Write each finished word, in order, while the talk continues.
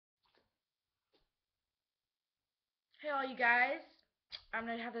Hey all you guys, I'm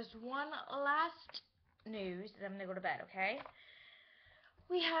gonna have this one last news and I'm gonna go to bed, okay?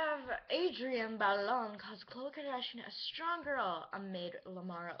 We have Adrienne Bailon calls Khloé Kardashian a strong girl amid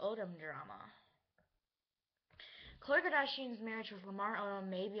Lamar Odom drama. Khloé Kardashian's marriage with Lamar Odom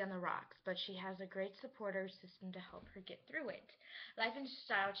may be on the rocks, but she has a great supporter system to help her get through it. Life and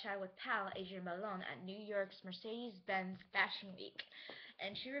Style chat with pal Adrienne Bailon at New York's Mercedes-Benz Fashion Week,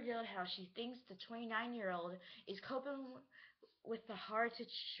 and she revealed how she thinks the 29-year-old is coping with the hard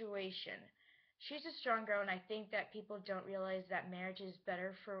situation. She's a strong girl, and I think that people don't realize that marriage is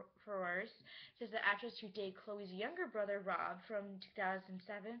better for worse, says the actress who dated Khloé's younger brother Rob from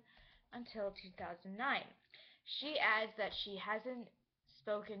 2007 until 2009. She adds that she hasn't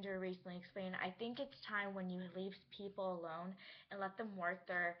spoken to her recently, explaining, I think it's time when you leave people alone and let them work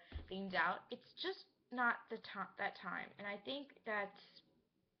their things out. It's just not that time, and I think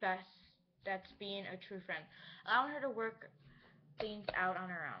best that's being a true friend, allowing her to work things out on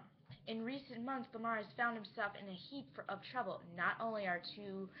her own. In recent months, Lamar has found himself in a heap of trouble. Not only are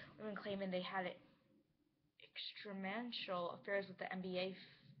two women claiming they had extramarital affairs with the NBA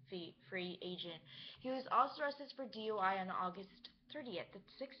free agent, he was also arrested for DUI on August 30th. The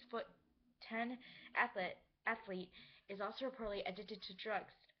 6'10" athlete is also reportedly addicted to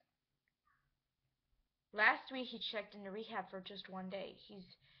drugs. Last week, he checked into rehab for just one day. He's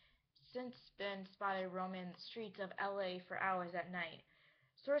since been spotted roaming the streets of LA for hours at night.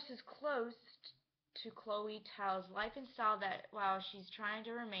 Sources close to Khloé tells Life and Style that while she's trying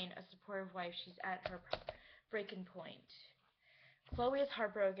to remain a supportive wife, she's at her breaking point. Khloé is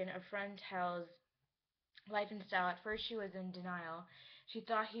heartbroken. A friend tells Life and Style at first she was in denial. She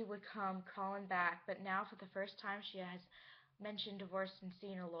thought he would come crawling back, but now for the first time she has mentioned divorce and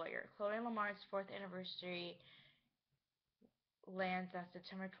seeing a lawyer. Khloé and Lamar's 4th anniversary lands on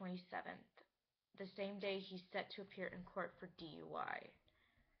September 27th, the same day he's set to appear in court for DUI.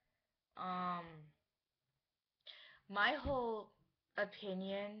 Um, my whole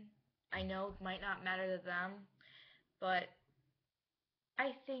opinion, I know might not matter to them, but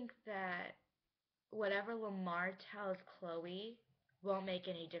I think that whatever Lamar tells Khloé won't make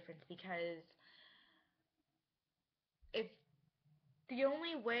any difference, because if the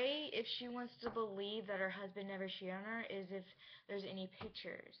only way, if she wants to believe that her husband never cheated on her, is if there's any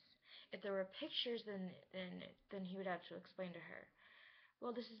pictures. If there were pictures, then he would have to explain to her.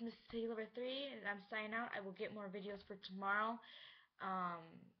 Well, this is Miss Taylor 3, and I'm signing out. I will get more videos for tomorrow. Um,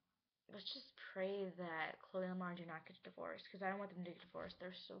 let's just pray that Khloé and Lamar do not get divorced, because I don't want them to get divorced.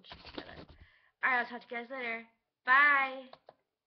 They're so cute together. Alright, I'll talk to you guys later. Bye!